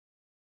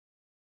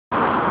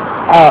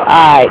Oh,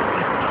 alright.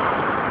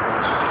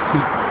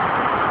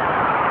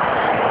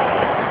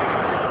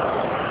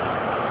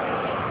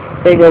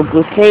 They go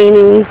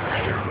Buccini's.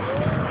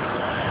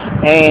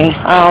 And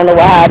I don't know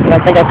what happened. I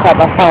think I cut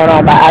my phone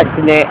on by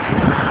accident.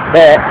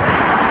 But,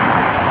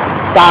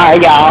 sorry,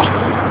 y'all.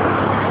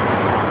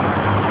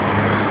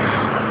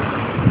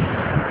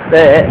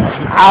 But,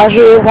 out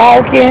here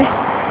walking.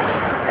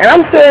 And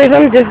I'm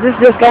serious, this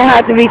just gonna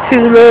have to be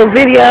 2 little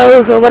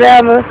videos or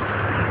whatever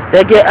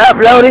that get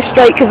uploaded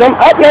straight. Because I'm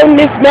uploading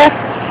this mess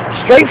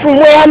straight from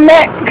where I'm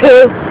at.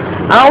 Because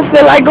I don't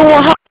feel like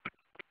going home.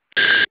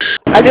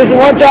 I just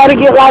want y'all to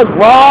get like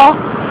raw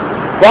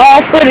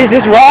footage.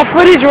 This raw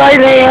footage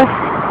right now.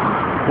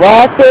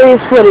 Raw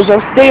serious footage.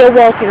 I'm still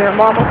walking and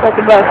I'm almost at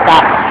the bus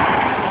stop.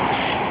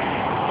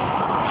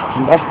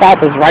 The bus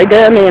stop is right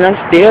there, man. I'm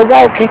still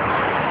walking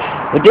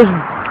with this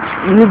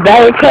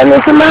bag coming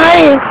into my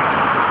hand.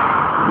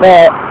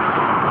 But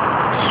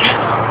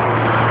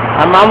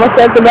I'm almost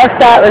at the bus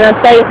stop, and I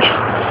think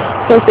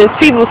since there's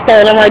people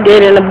standing right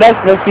there in the bus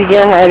be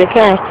getting ready to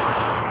come.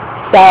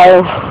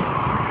 So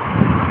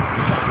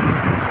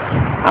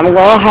I'm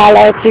gonna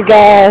holler at you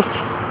guys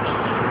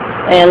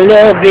in a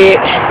little bit,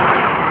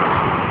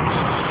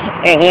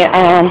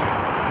 and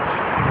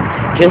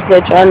just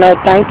let y'all know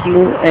thank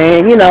you,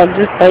 and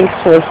just thanks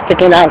for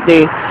sticking out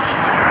there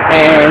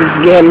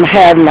and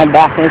having my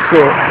back and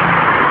shit.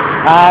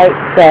 Alright,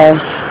 so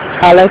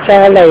I'll let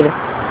y'all later.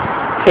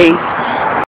 Peace.